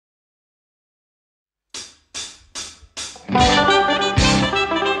There's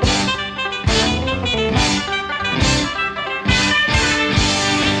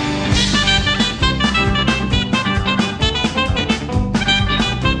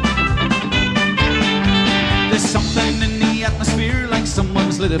something in the atmosphere like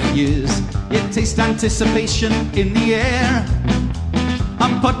someone's lit a fuse. You taste anticipation in the air.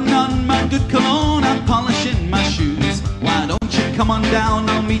 I'm putting on my good cologne, I'm polishing my shoes. Why don't you come on down,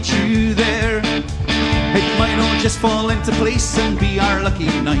 I'll meet you there. It might all just fall into place and be our lucky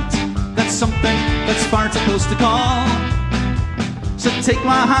night. That's something that's far too close to call. So take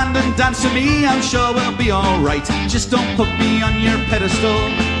my hand and dance with me, I'm sure we'll be alright. Just don't put me on your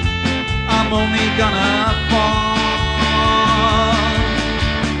pedestal, I'm only gonna fall.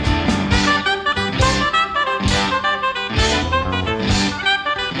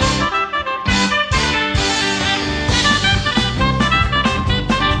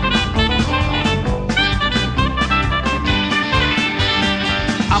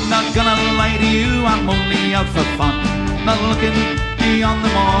 I'm not gonna lie to you, I'm only out for fun, not looking beyond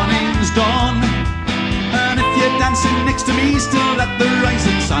the morning's dawn. And if you're dancing next to me still at the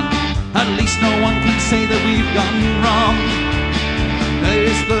rising sun, at least no one can say that we've gone wrong.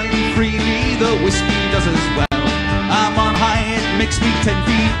 There's flowing freely, the whiskey does as well. I'm on high, it makes me 10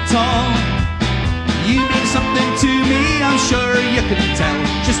 feet tall. You mean something to me, I'm sure you can tell.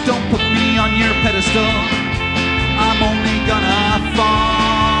 Just don't put me on your pedestal, I'm only gonna fall.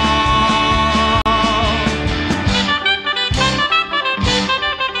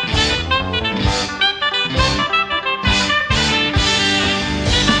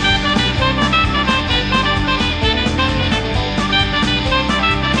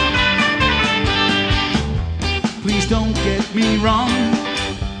 Please don't get me wrong,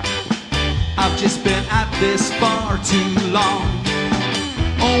 I've just been at this bar too long.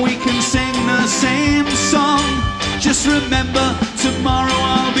 Oh, we can sing the same song, just remember tomorrow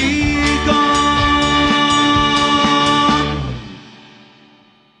I'll be gone.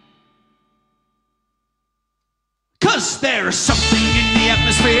 'Cause there's something in the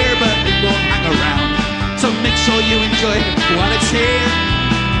atmosphere, but it won't hang around. So make sure you enjoy it while it's here.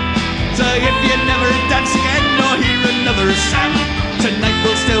 So if you never dance again or hear another sound, tonight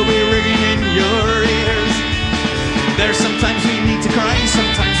will still be ringing in your ears. There's sometimes we need to cry,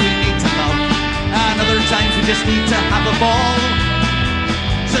 sometimes we need to love, and other times we just need to have a ball.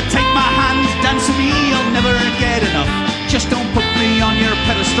 So take my hand, dance with me, you'll never get enough. Just don't put me on your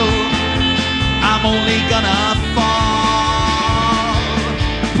pedestal, I'm only gonna fall.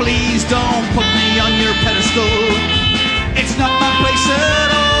 Please don't put me on your pedestal, it's not my place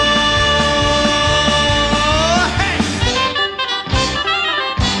at all.